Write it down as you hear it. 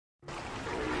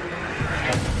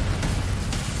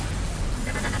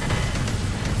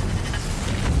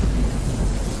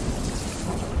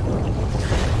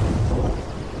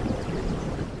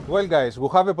Well guys, we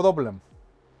have a problem.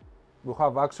 We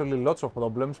have actually lots of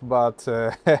problems, but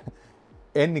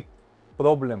any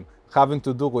problem having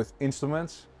to do with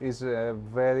instruments is a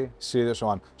very serious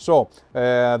one. So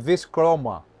this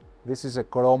Chroma, this is a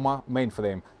Chroma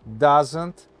mainframe,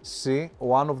 doesn't see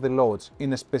one of the loads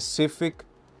in a specific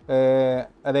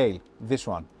rail, this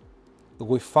one.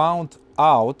 We found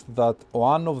out that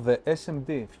one of the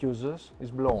SMD fuses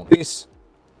is blown. This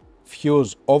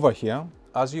fuse over here,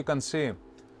 as you can see,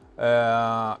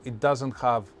 it doesn't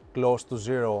have close to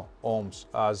 0 ohms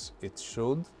as it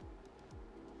should,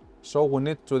 so we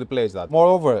need to replace that.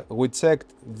 Moreover, we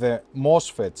checked the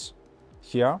MOSFETs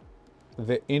here,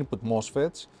 the input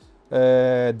MOSFETs,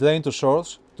 drain to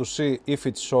source, to see if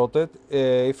it's shorted.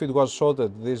 If it was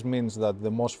shorted, this means that the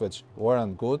MOSFETs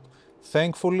weren't good.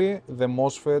 Thankfully, the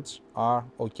MOSFETs are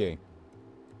okay.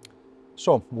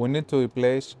 So we need to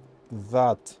replace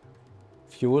that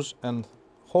fuse and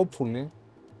hopefully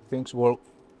things will,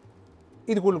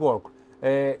 it will work.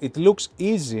 It looks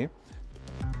easy.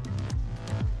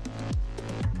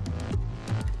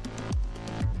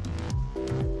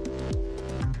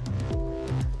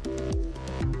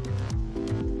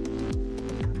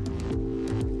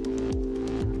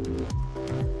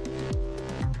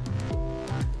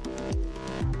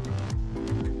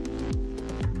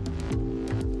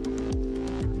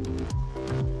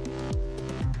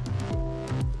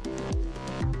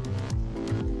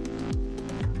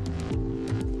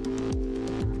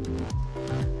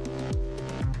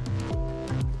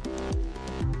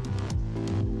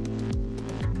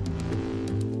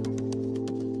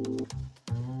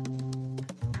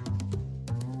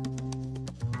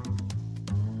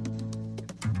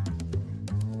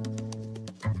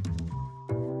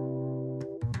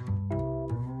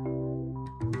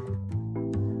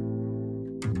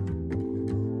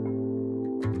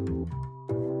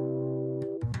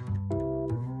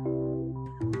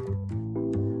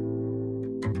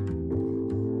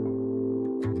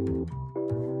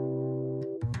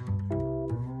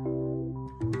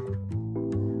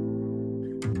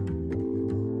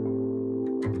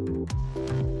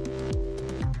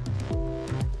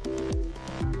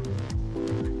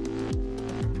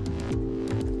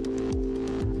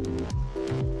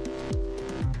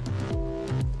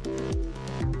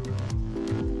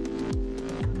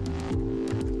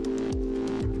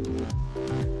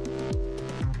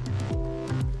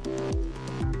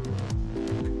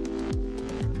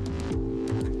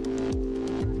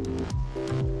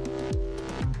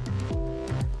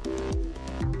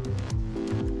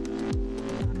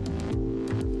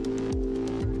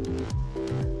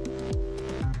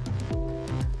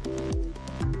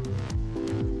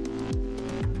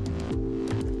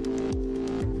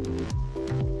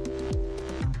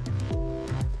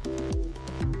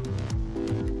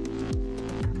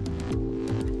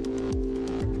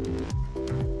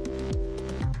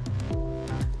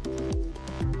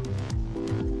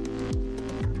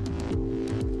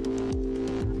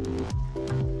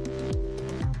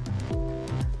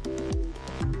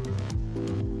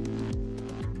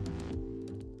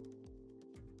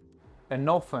 An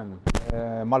often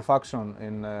malfunction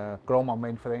in Chroma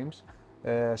mainframes.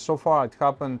 So far it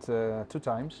happened 2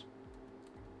 times.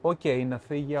 Okay, in a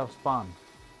 3-year span.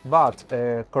 But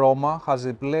Chroma has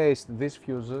replaced these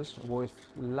fuses with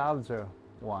larger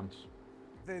ones.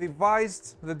 They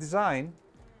revised the design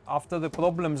after the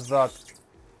problems that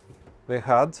they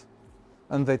had,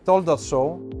 and they told us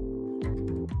so.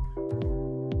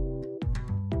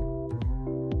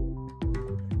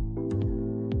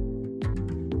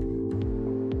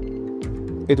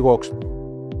 It works.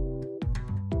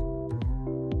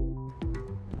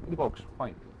 It works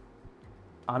fine.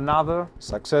 Another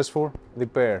successful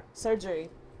repair. Surgery.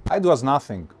 It was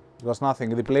nothing. It was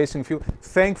nothing. Replacing fuse.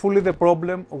 Thankfully, the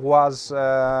problem was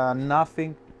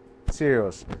nothing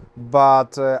serious.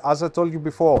 But as I told you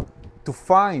before, to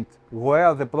find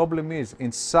where the problem is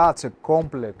in such a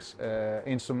complex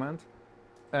instrument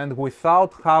and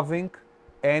without having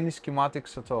any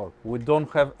schematics at all. We don't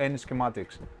have any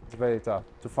schematics. It's very tough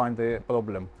to find the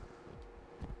problem,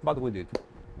 but we did.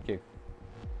 Okay.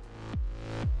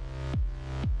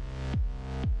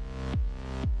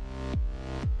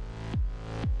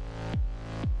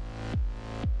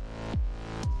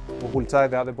 We will try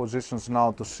the other positions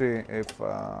now to see if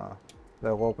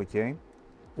they work okay.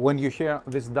 When you hear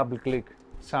this double click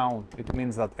sound, it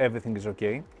means that everything is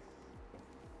okay.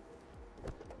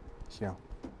 Here.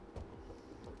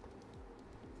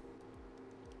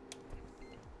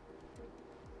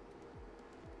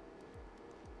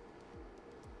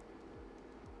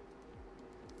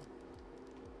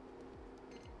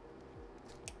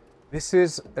 This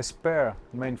is a spare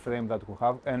mainframe that we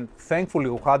have, and thankfully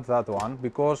we had that one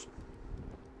because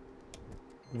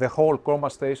the whole Chroma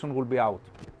station will be out.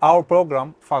 Our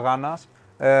program, Faganas,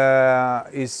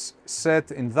 is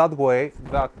set in that way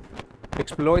that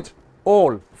exploits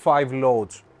all 5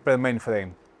 loads per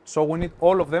mainframe. So we need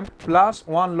all of them plus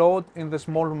one load in the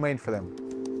small mainframe.